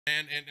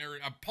And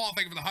Paul,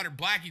 thank you for the 100.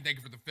 Blackie, thank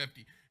you for the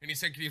 50. And he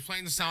said, can you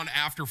explain the sound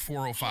after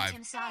 405?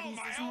 Tim saw these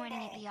this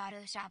morning at the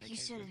auto shop. You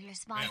should have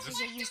responded to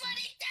get used to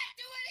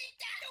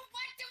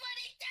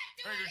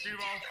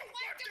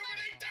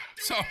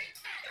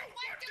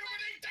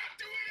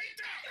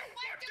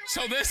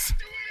So this.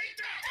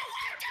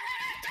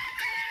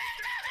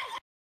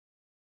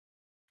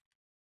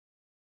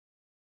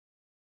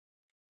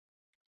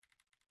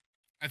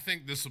 I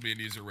think this will be an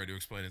easier way to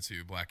explain it to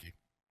you, Blackie.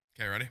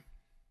 Okay, ready?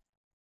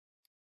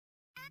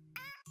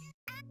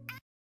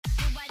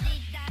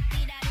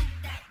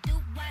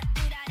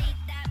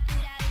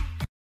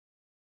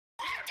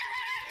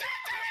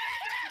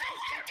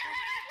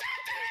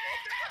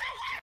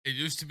 It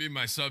used to be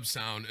my sub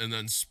sound, and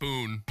then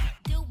Spoon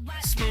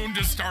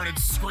just started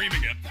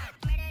screaming it.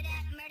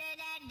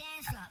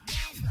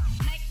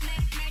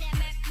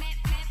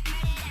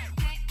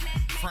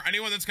 For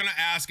anyone that's gonna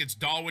ask, it's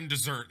Darwin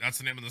Dessert. That's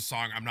the name of the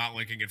song. I'm not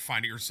linking it.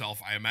 Find it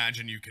yourself. I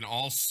imagine you can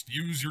all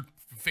use your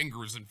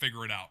fingers and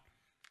figure it out.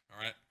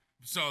 All right.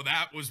 So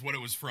that was what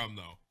it was from,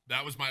 though.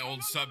 That was my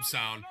old sub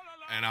sound,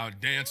 and I would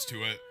dance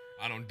to it.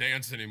 I don't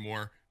dance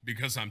anymore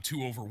because I'm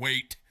too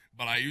overweight,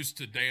 but I used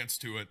to dance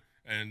to it,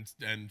 and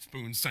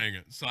Spoon sang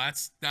it. So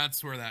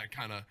that's where that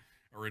kind of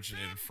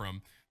originated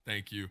from.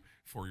 Thank you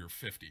for your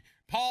 50.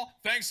 Paul,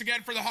 thanks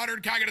again for the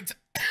 100. Can I get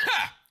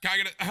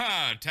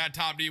a Tad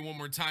Top D one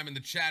more time in the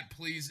chat,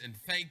 please? And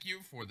thank you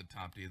for the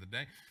Top D of the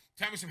day.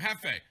 Time with some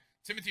Hefe.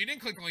 Timothy, you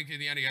didn't click the link at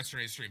the end of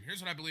yesterday's stream.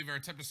 Here's what I believe our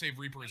attempt to save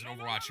Reaper is an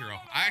Overwatch hero.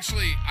 I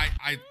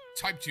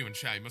typed to you in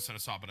chat. You must not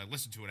have saw it, but I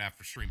listened to it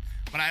after stream.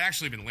 But I'd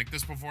actually been linked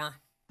this before.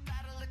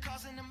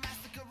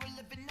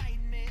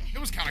 It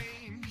was kind of,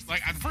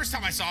 like, the first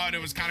time I saw it,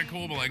 it was kind of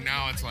cool, but, like,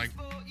 now it's like...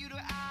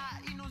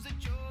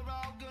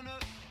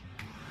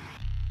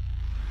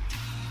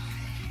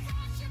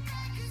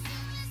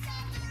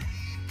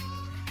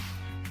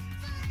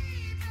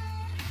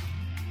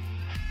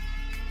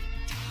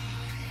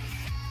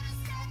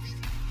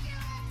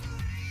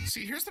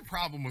 See, here's the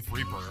problem with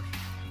Reaper.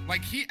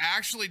 Like, he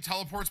actually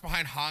teleports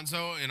behind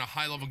Hanzo in a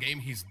high-level game.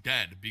 He's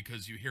dead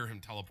because you hear him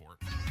teleport.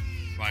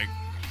 Like,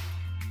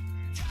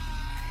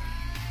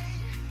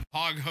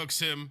 Hog hooks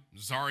him.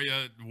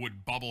 Zarya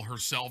would bubble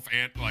herself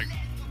and, like,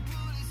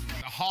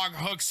 Hog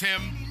hooks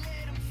him.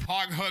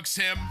 Hog hooks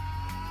him.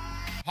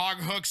 Hog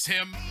hooks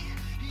him.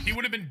 He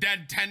would have been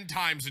dead 10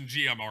 times in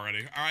GM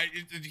already, all right?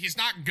 He's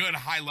not good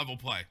high-level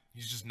play.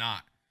 He's just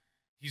not.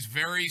 He's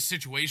very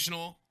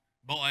situational,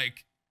 but,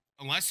 like,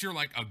 unless you're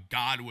like a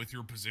god with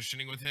your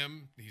positioning with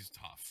him, he's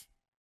tough.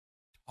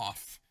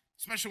 Tough.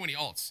 Especially when he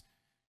ults.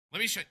 Let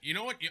me show you.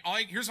 Know what?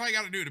 Here's all you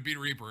gotta do to beat a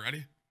Reaper.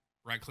 Ready?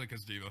 Right click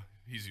as Diva.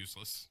 He's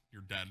useless.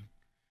 You're dead.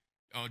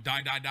 Oh,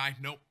 die, die, die.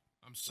 Nope.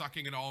 I'm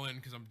sucking it all in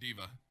because I'm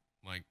Diva.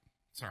 Like,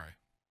 sorry.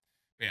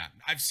 But yeah,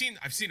 I've seen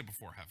it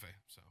before, Hefe.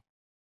 So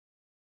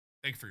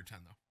thank you for your 10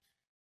 though.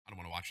 I don't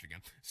want to watch it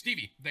again.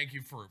 Stevie, thank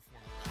you for